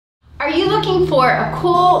Are you looking for a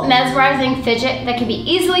cool, mesmerizing fidget that can be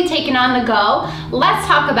easily taken on the go? Let's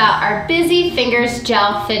talk about our Busy Fingers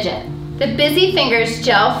Gel Fidget. The Busy Fingers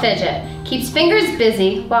Gel Fidget keeps fingers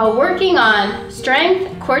busy while working on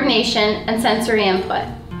strength, coordination, and sensory input.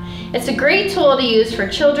 It's a great tool to use for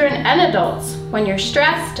children and adults when you're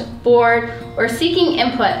stressed, bored, or seeking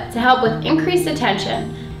input to help with increased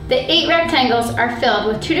attention. The 8 rectangles are filled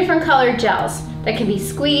with 2 different colored gels that can be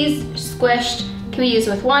squeezed, squished, can be used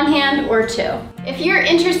with 1 hand or 2. If you're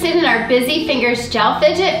interested in our Busy Fingers Gel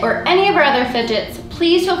Fidget or any of our other fidgets,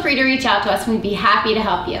 please feel free to reach out to us and we'd be happy to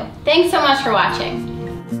help you. Thanks so much for watching.